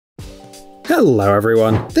Hello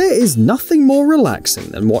everyone! There is nothing more relaxing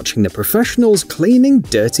than watching the professionals cleaning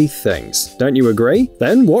dirty things. Don't you agree?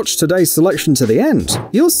 Then watch today's selection to the end.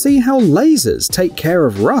 You'll see how lasers take care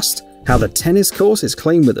of rust, how the tennis court is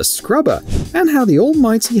cleaned with a scrubber, and how the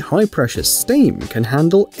almighty high-pressure steam can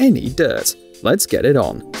handle any dirt. Let's get it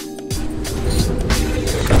on.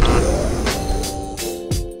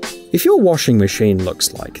 If your washing machine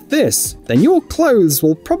looks like this, then your clothes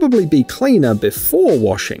will probably be cleaner before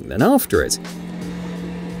washing than after it.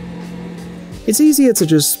 It's easier to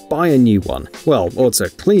just buy a new one, well, or to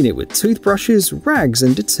clean it with toothbrushes, rags,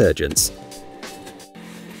 and detergents.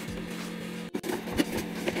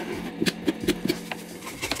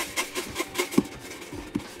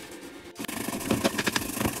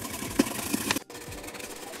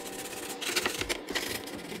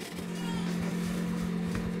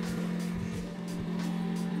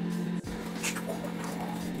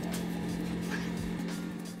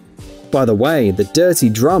 By the way, the dirty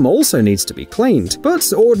drum also needs to be cleaned,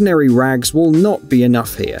 but ordinary rags will not be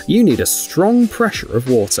enough here. You need a strong pressure of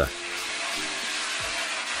water.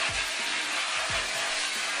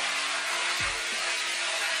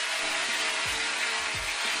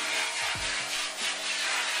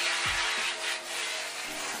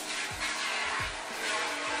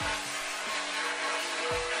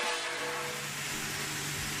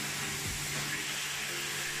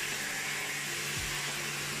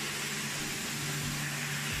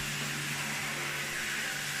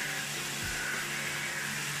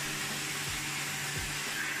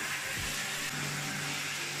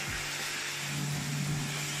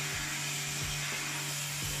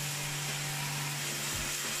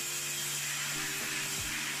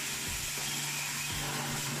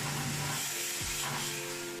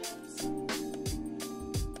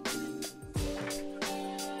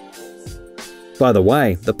 By the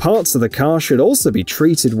way, the parts of the car should also be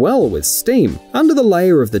treated well with steam. Under the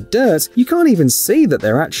layer of the dirt, you can't even see that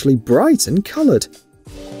they're actually bright and coloured.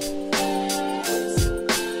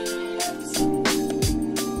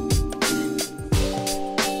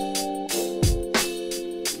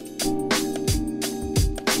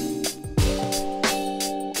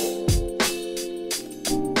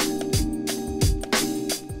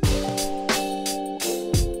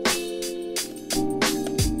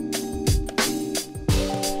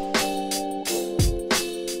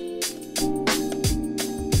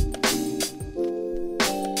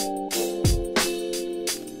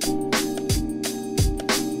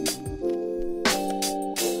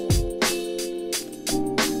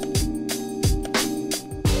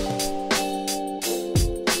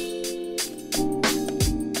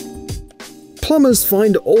 Plumbers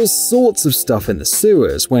find all sorts of stuff in the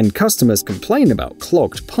sewers when customers complain about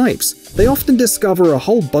clogged pipes. They often discover a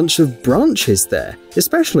whole bunch of branches there,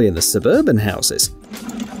 especially in the suburban houses.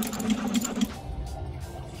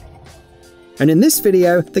 And in this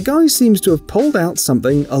video, the guy seems to have pulled out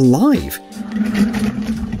something alive.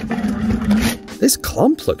 This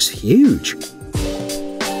clump looks huge.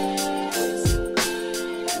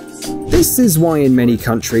 This is why in many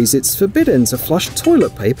countries it's forbidden to flush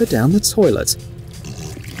toilet paper down the toilet.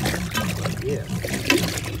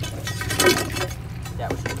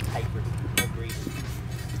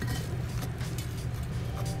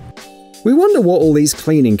 We wonder what all these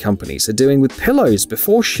cleaning companies are doing with pillows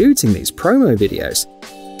before shooting these promo videos.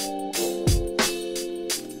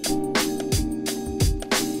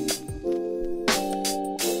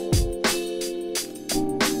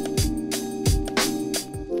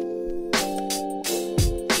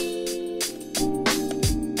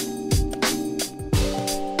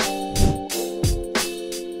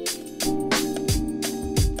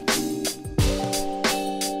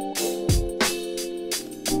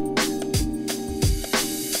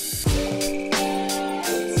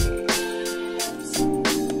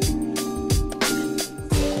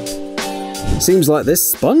 Seems like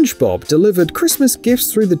this SpongeBob delivered Christmas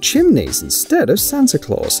gifts through the chimneys instead of Santa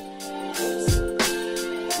Claus.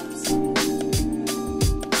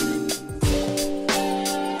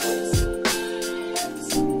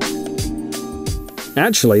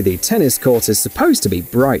 Actually, the tennis court is supposed to be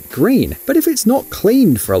bright green, but if it's not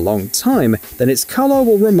cleaned for a long time, then its colour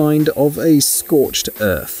will remind of a scorched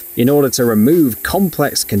earth. In order to remove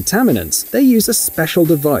complex contaminants, they use a special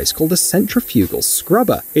device called a centrifugal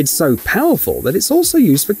scrubber. It's so powerful that it's also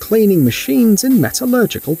used for cleaning machines in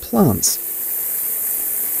metallurgical plants.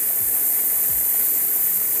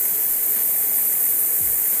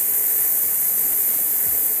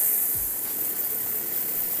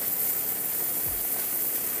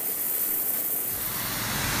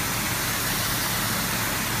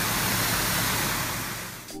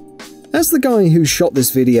 As the guy who shot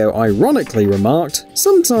this video ironically remarked,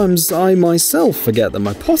 sometimes I myself forget that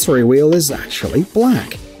my pottery wheel is actually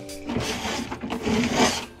black.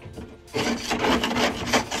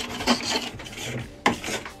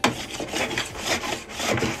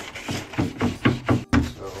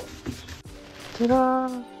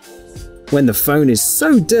 When the phone is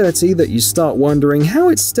so dirty that you start wondering how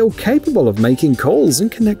it's still capable of making calls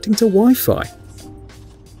and connecting to Wi-Fi.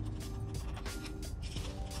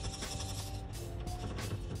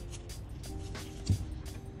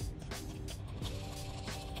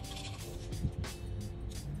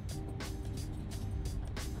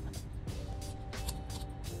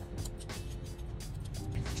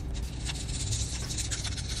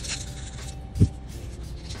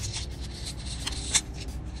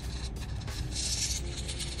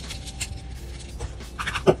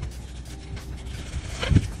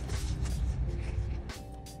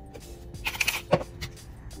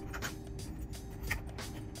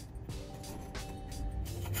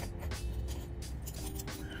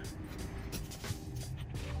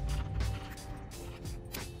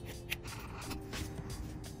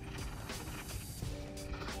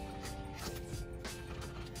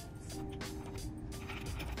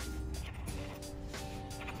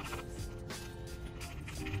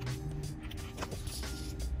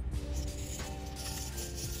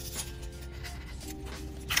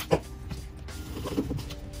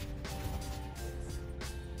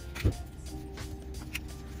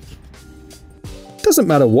 Doesn't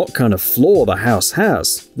matter what kind of floor the house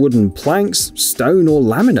has, wooden planks, stone or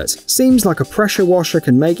laminate, seems like a pressure washer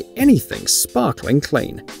can make anything sparkling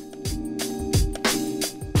clean.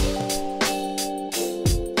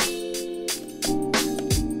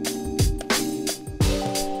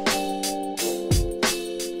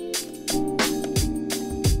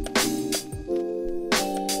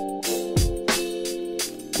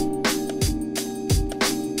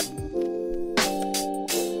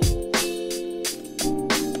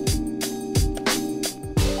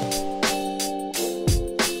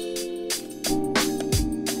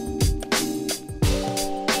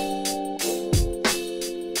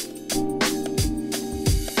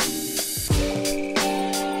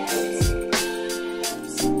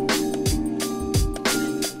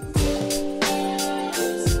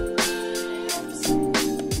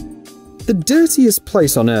 The dirtiest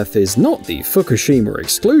place on Earth is not the Fukushima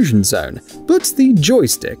exclusion zone, but the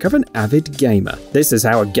joystick of an avid gamer. This is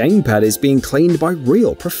how a gamepad is being cleaned by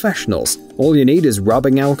real professionals. All you need is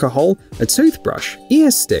rubbing alcohol, a toothbrush,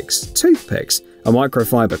 ear sticks, toothpicks, a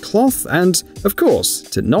microfiber cloth, and, of course,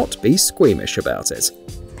 to not be squeamish about it.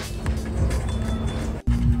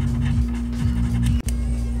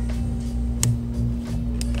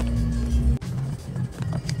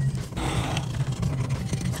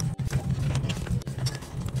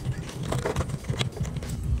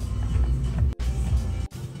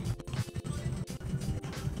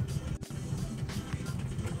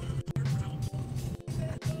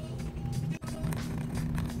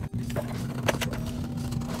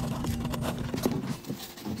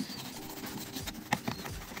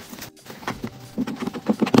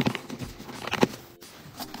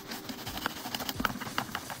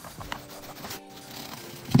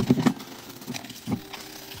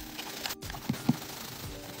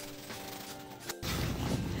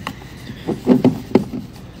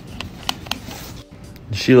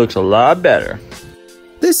 She looks a lot better.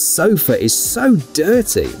 This sofa is so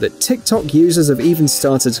dirty that TikTok users have even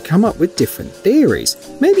started to come up with different theories.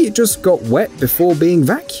 Maybe it just got wet before being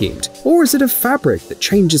vacuumed, or is it a fabric that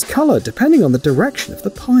changes color depending on the direction of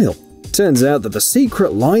the pile? Turns out that the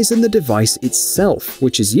secret lies in the device itself,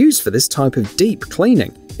 which is used for this type of deep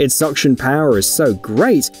cleaning. Its suction power is so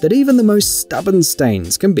great that even the most stubborn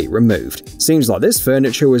stains can be removed. Seems like this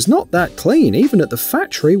furniture was not that clean even at the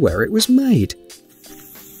factory where it was made.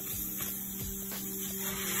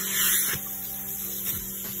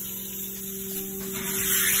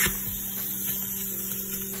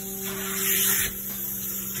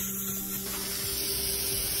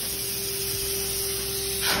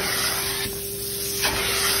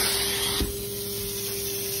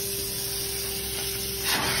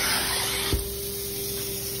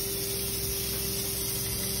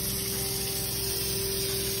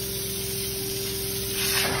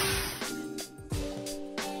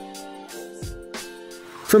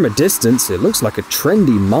 From a distance, it looks like a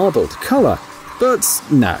trendy marbled color, but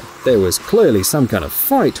no, there was clearly some kind of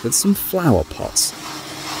fight with some flower pots.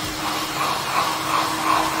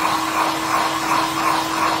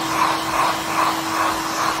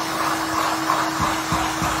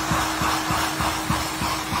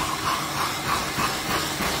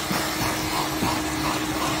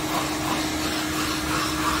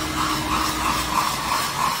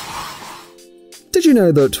 Did you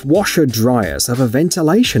know that washer dryers have a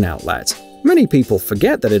ventilation outlet? Many people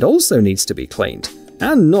forget that it also needs to be cleaned,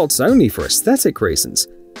 and not only for aesthetic reasons.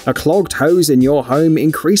 A clogged hose in your home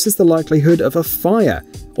increases the likelihood of a fire.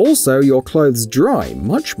 Also, your clothes dry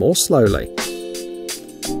much more slowly.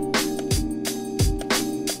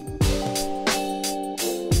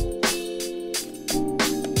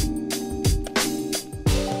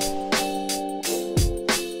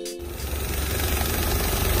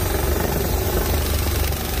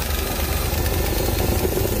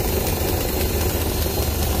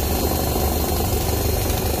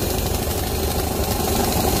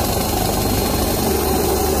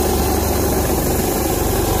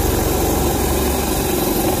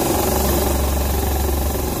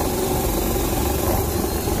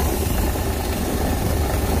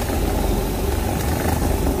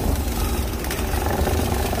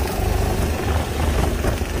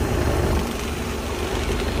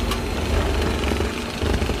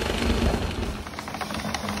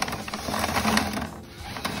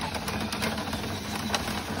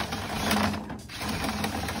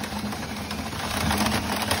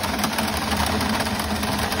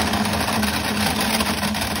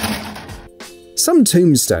 Some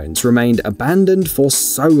tombstones remained abandoned for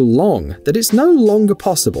so long that it's no longer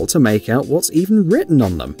possible to make out what's even written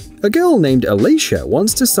on them. A girl named Alicia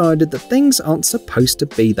once decided that things aren't supposed to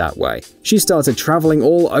be that way. She started traveling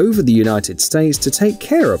all over the United States to take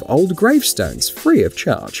care of old gravestones free of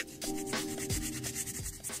charge.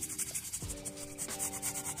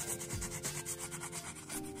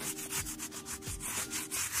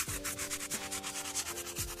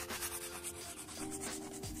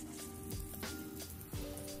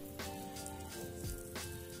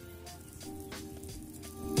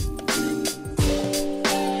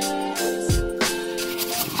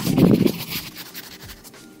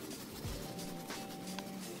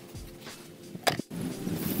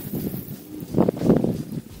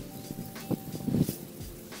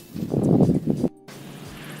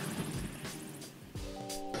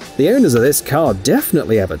 The owners of this car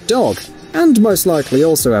definitely have a dog, and most likely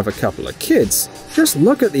also have a couple of kids. Just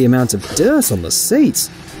look at the amount of dirt on the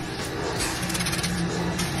seats.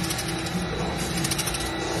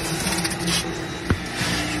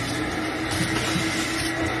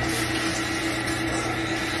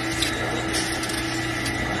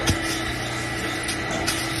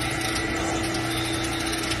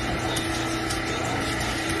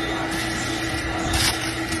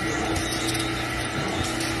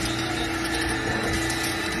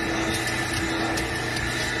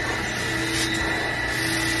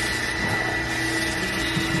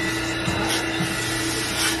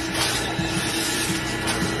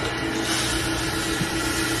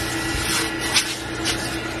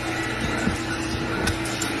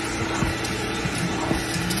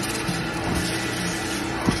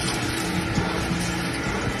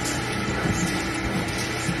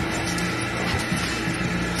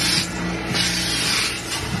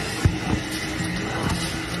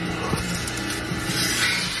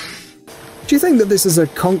 Do you think that this is a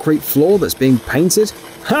concrete floor that's being painted?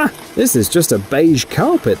 Ha! This is just a beige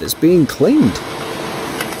carpet that's being cleaned.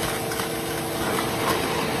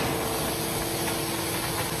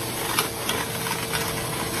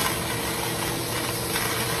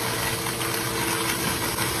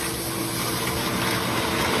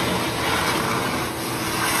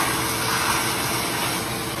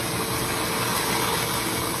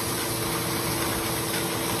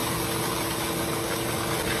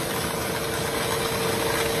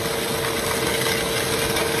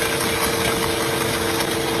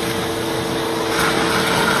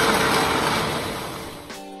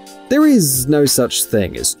 There is no such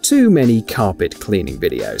thing as too many carpet cleaning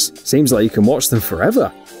videos. Seems like you can watch them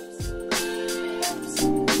forever.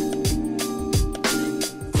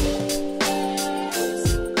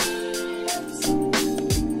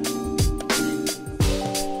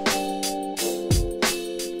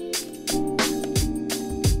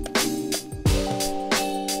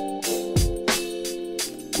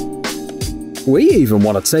 We even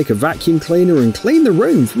want to take a vacuum cleaner and clean the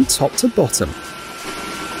room from top to bottom.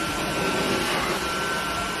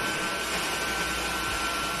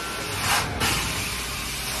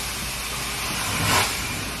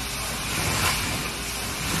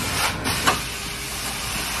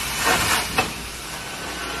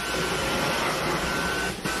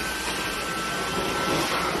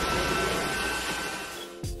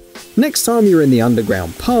 Next time you're in the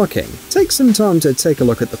underground parking, take some time to take a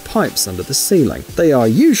look at the pipes under the ceiling. They are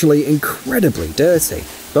usually incredibly dirty,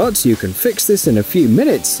 but you can fix this in a few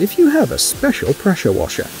minutes if you have a special pressure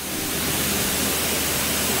washer.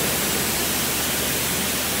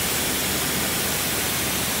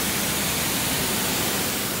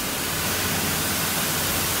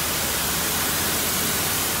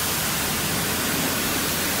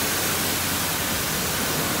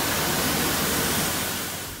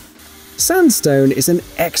 Sandstone is an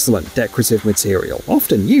excellent decorative material,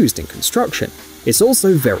 often used in construction. It's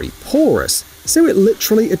also very porous, so it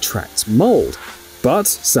literally attracts mold. But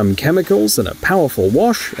some chemicals and a powerful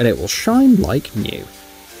wash and it will shine like new.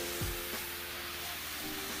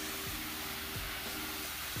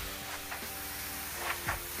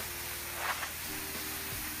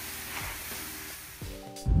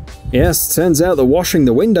 Yes, turns out that washing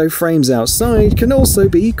the window frames outside can also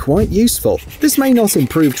be quite useful. This may not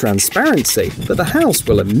improve transparency, but the house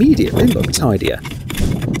will immediately look tidier.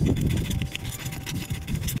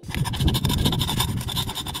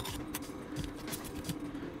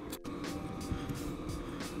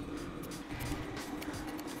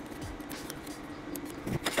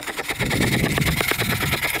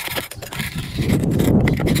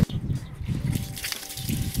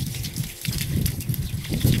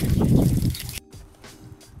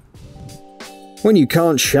 When you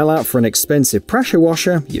can't shell out for an expensive pressure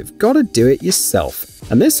washer, you've got to do it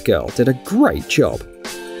yourself. And this girl did a great job.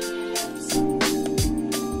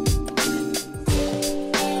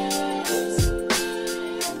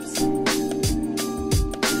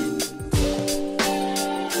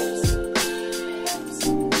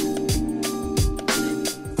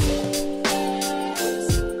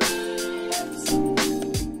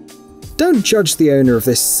 Don't judge the owner of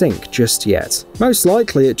this sink just yet. Most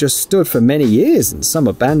likely it just stood for many years in some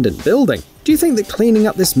abandoned building. Do you think that cleaning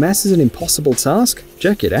up this mess is an impossible task?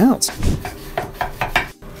 Check it out.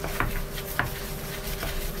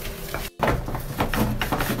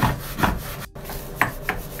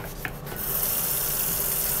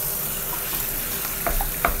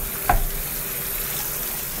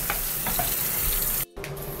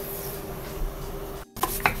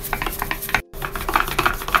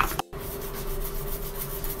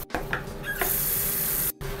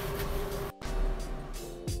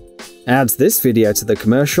 Add this video to the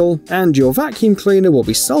commercial, and your vacuum cleaner will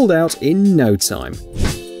be sold out in no time.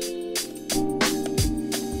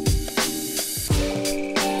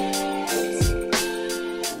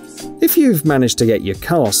 If you've managed to get your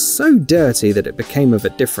car so dirty that it became of a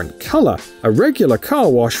different color, a regular car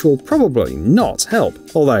wash will probably not help,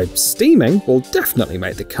 although steaming will definitely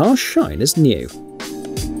make the car shine as new.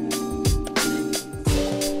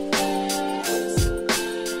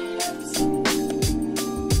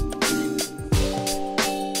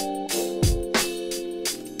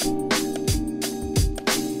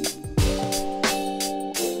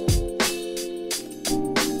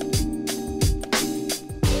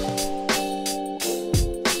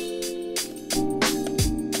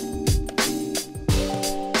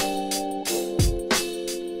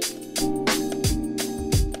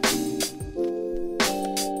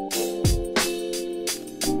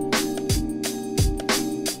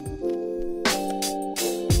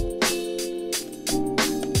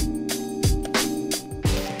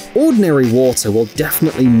 Ordinary water will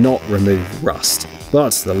definitely not remove rust,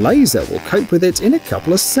 but the laser will cope with it in a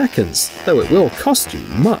couple of seconds, though it will cost you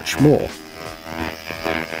much more.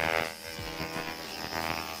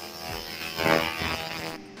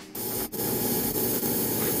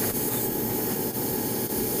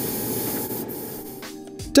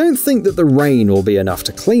 Don't think that the rain will be enough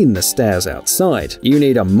to clean the stairs outside. You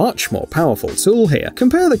need a much more powerful tool here.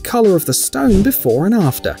 Compare the colour of the stone before and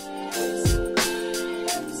after.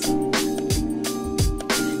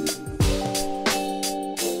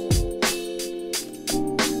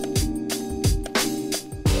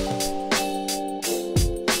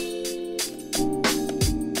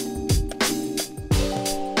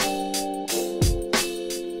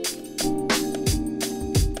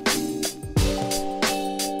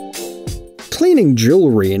 Cleaning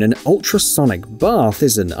jewellery in an ultrasonic bath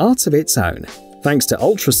is an art of its own. Thanks to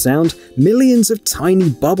ultrasound, millions of tiny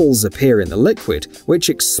bubbles appear in the liquid, which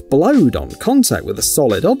explode on contact with a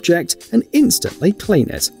solid object and instantly clean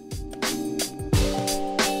it.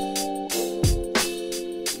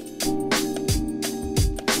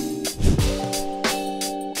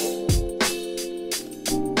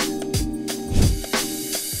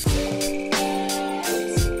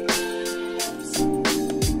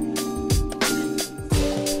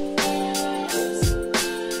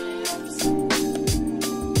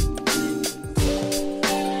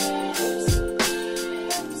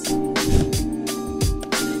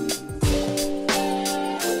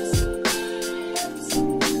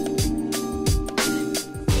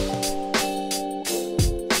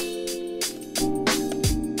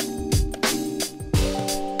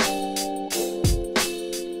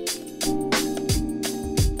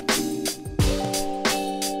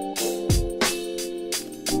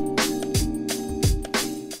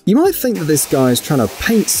 You might think that this guy is trying to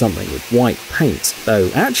paint something with white paint, though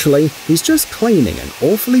actually he's just cleaning an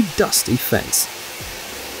awfully dusty fence.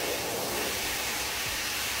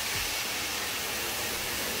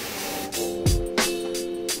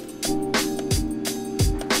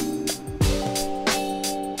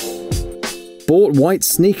 Bought white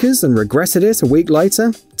sneakers and regretted it a week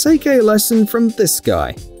later? Take a lesson from this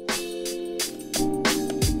guy.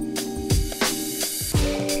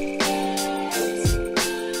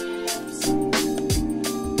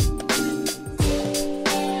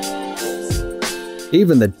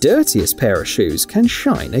 Even the dirtiest pair of shoes can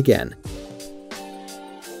shine again.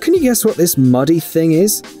 Can you guess what this muddy thing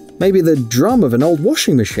is? Maybe the drum of an old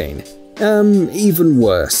washing machine? Even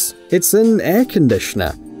worse. It's an air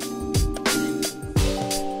conditioner.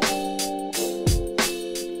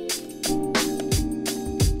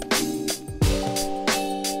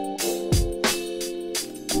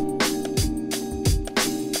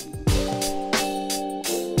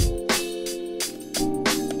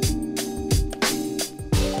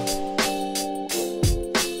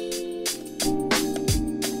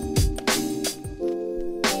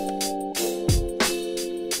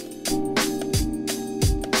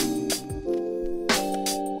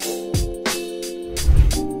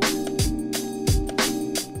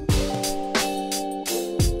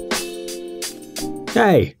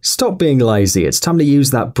 Hey, stop being lazy, it's time to use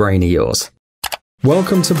that brain of yours.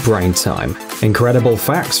 Welcome to Brain Time. Incredible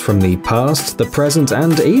facts from the past, the present,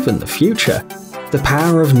 and even the future. The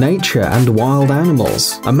power of nature and wild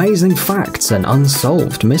animals, amazing facts and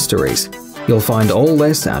unsolved mysteries. You'll find all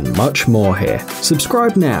this and much more here.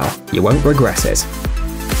 Subscribe now, you won't regret it.